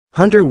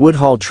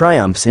Woodhall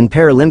triumphs in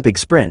Paralympic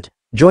sprint,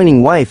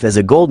 joining wife as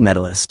a gold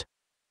medalist.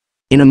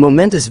 In a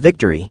momentous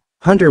victory,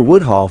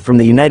 Woodhall from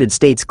the United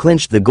States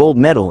clinched the gold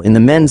medal in the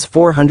men's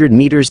 400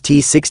 meters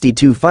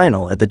T62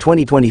 final at the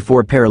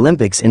 2024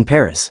 Paralympics in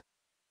Paris.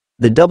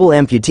 The double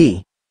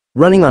amputee,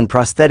 running on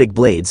prosthetic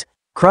blades,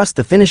 crossed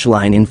the finish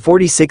line in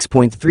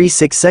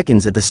 46.36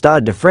 seconds at the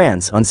Stade de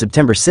France on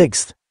September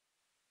 6.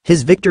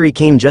 His victory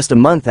came just a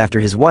month after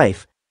his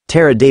wife,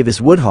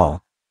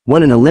 Davis-Woodhall,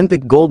 won an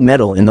Olympic gold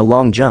medal in the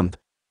long jump,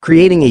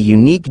 creating a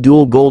unique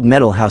dual gold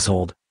medal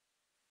household.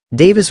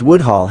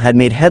 Davis-Woodhall had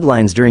made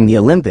headlines during the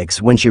Olympics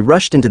when she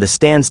rushed into the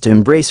stands to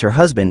embrace her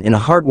husband in a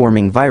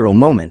heartwarming viral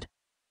moment.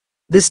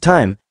 This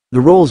time, the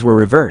roles were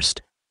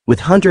reversed, with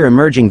Hunter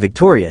emerging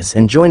victorious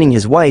and joining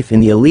his wife in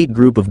the elite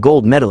group of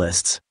gold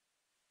medalists.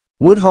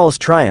 Woodhall's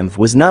triumph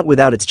was not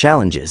without its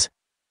challenges.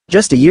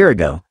 Just a year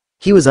ago,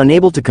 he was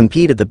unable to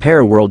compete at the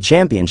Para-World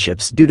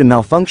Championships due to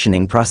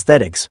malfunctioning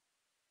prosthetics.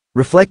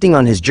 Reflecting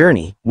on his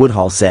journey,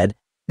 Woodhall said,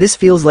 "This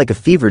feels like a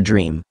fever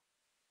dream.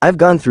 I've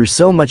gone through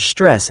so much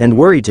stress and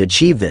worry to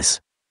achieve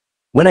this.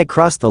 When I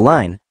crossed the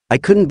line, I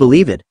couldn't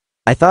believe it.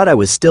 I thought I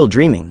was still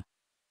dreaming."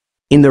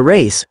 In the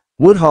race,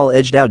 Woodhall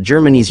edged out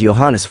Germany's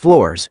Johannes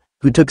Flors,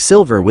 who took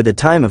silver with a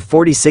time of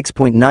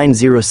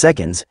 46.90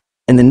 seconds,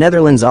 and the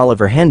Netherlands'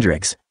 Oliver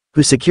Hendricks,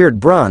 who secured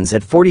bronze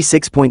at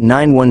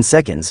 46.91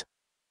 seconds.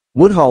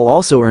 Woodhall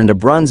also earned a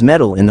bronze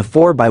medal in the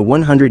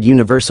 4x100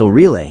 universal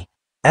relay,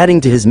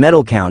 adding to his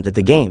medal count at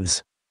the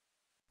Games.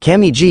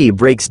 Kamiji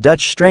breaks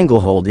Dutch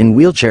stranglehold in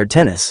wheelchair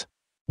tennis.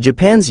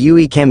 Japan's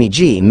Yui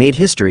Kamiji made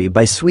history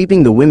by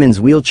sweeping the women's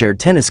wheelchair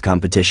tennis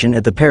competition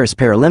at the Paris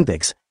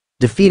Paralympics,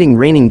 defeating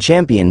reigning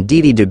champion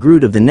Didi de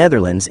Groot of the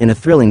Netherlands in a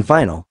thrilling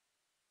final.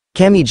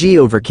 Kamiji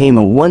overcame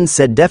a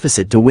one-set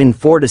deficit to win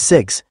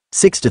 4-6,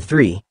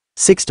 6-3,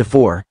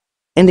 6-4,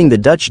 ending the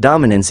Dutch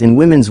dominance in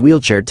women's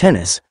wheelchair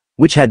tennis,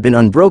 which had been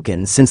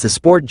unbroken since the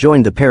sport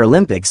joined the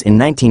Paralympics in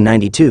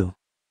 1992.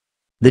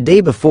 The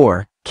day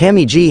before,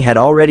 Kamiji had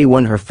already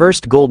won her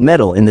first gold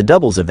medal in the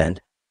doubles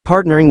event,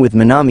 partnering with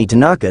Minami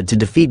Tanaka to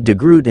defeat de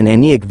Groot and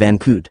Aniek van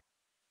Koot.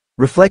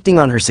 Reflecting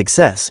on her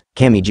success,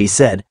 Kamiji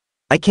said,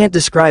 "I can't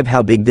describe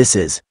how big this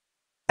is.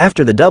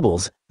 After the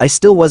doubles, I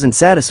still wasn't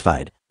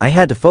satisfied. I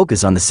had to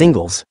focus on the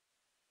singles."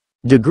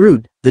 De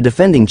Groot, the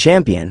defending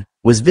champion,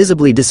 was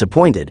visibly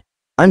disappointed.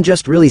 "I'm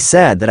just really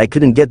sad that I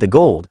couldn't get the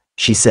gold,"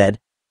 she said.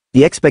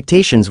 "The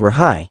expectations were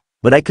high,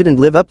 but I couldn't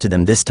live up to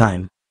them this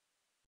time."